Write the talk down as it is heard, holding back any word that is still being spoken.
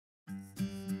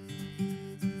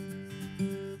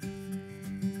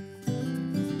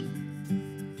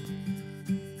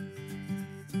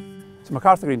So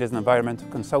MacArthur Green is an environmental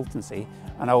consultancy,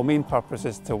 and our main purpose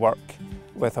is to work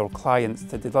with our clients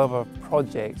to deliver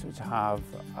projects which have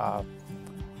a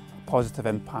positive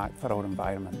impact for our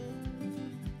environment.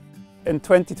 In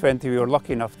 2020 we were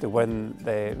lucky enough to win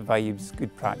the Vibes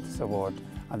Good Practice Award,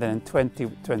 and then in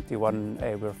 2021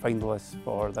 we were finalists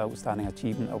for the Outstanding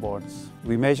Achievement Awards.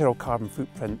 We measure our carbon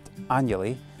footprint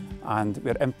annually, and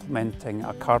we're implementing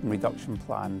a carbon reduction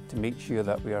plan to make sure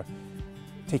that we are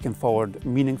taking forward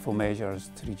meaningful measures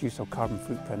to reduce our carbon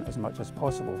footprint as much as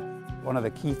possible. One of the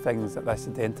key things that this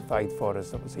identified for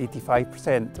us, that was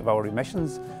 85% of our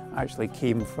emissions actually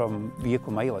came from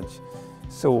vehicle mileage.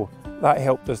 So that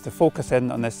helped us to focus in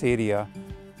on this area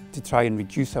to try and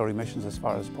reduce our emissions as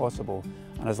far as possible,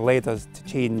 and has led us to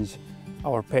change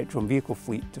our petrol and vehicle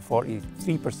fleet to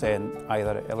 43%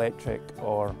 either electric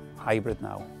or hybrid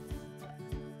now.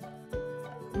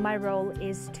 My role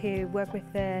is to work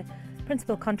with the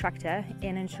principal contractor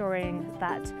in ensuring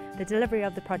that the delivery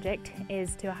of the project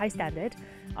is to a high standard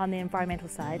on the environmental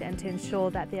side, and to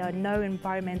ensure that there are no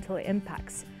environmental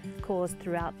impacts caused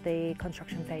throughout the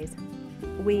construction phase.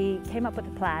 We came up with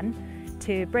a plan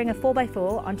to bring a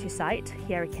 4x4 onto site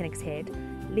here at Kinnick's Head,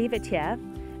 leave it here,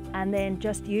 and then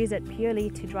just use it purely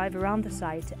to drive around the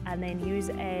site, and then use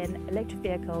an electric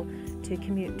vehicle to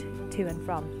commute to and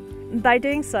from. By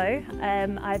doing so,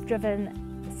 I've driven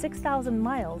 6,000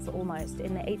 miles almost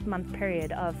in the 8-month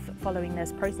period of following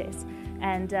this process,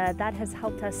 and that has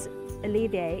helped us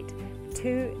alleviate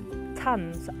 2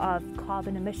 tons of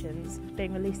carbon emissions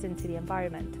being released into the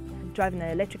environment. Driving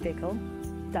an electric vehicle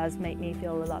does make me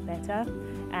feel a lot better,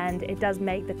 and it does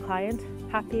make the client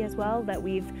happy as well that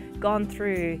we've gone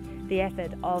through the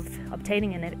effort of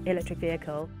obtaining an electric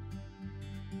vehicle.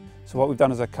 So what we've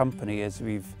done as a company is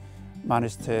we've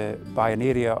managed to buy an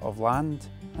area of land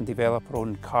and develop our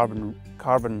own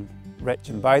carbon-rich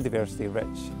and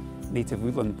biodiversity-rich native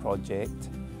woodland project,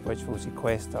 which will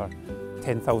sequester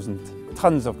 10,000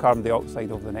 tonnes of carbon dioxide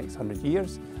over the next 100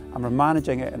 years. And we're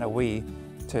managing it in a way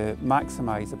to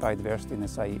maximise the biodiversity in the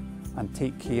site and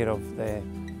take care of the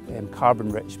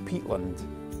carbon-rich peatland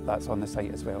that's on the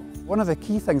site as well. One of the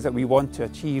key things that we want to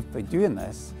achieve by doing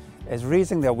this is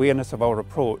raising the awareness of our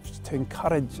approach to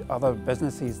encourage other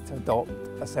businesses to adopt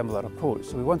a similar approach.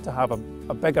 So we want to have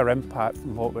a bigger impact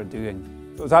from what we're doing.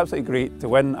 So it was absolutely great to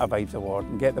win a Vibes Award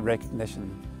and get the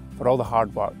recognition for all the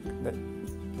hard work that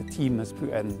the team has put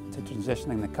in to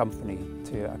transitioning the company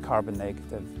to a carbon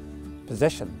negative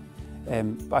position.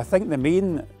 But I think the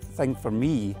main thing for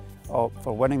me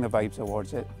for winning the Vibes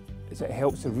Awards is it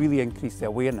helps to really increase the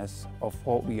awareness of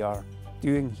what we are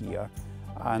doing here,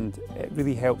 and it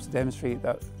really helps to demonstrate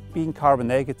that being carbon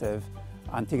negative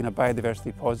and taking a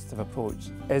biodiversity positive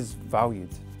approach is valued.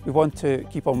 We want to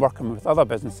keep on working with other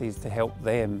businesses to help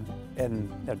them in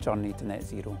their journey to net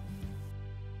zero.